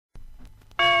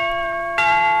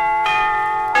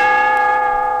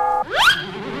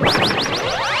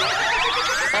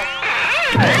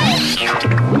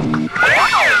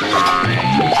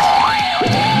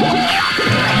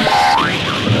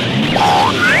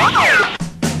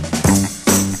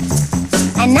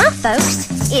folks,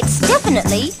 it's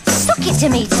definitely suck it to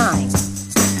me time.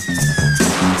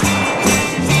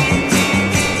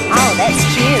 Oh, that's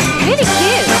cute, really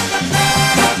cute.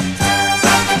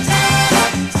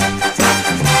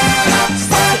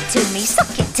 Suck it to me,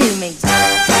 suck it to me.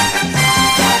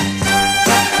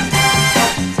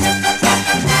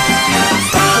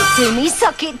 Suck it to me,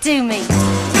 suck it to me.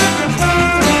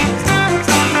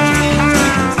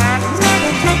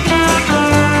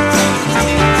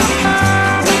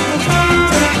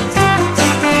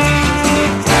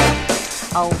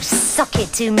 Oh, suck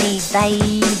it to me,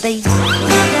 baby.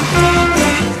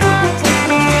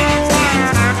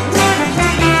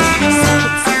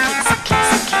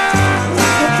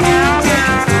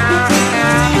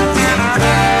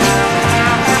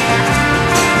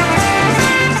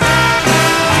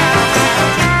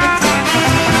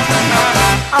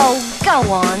 Oh,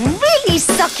 go on, really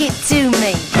suck it to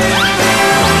me.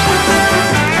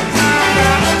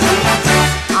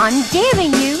 I'm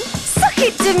daring you, suck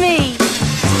it to me.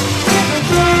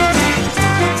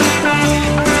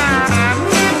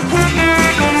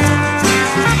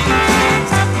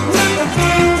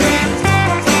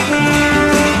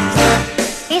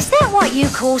 Is that what you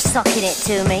call sucking it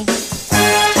to me?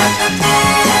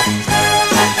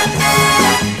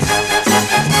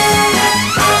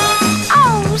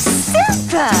 Oh,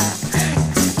 super!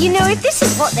 You know, if this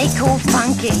is what they call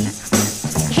funky,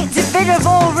 it's a bit of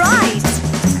all right.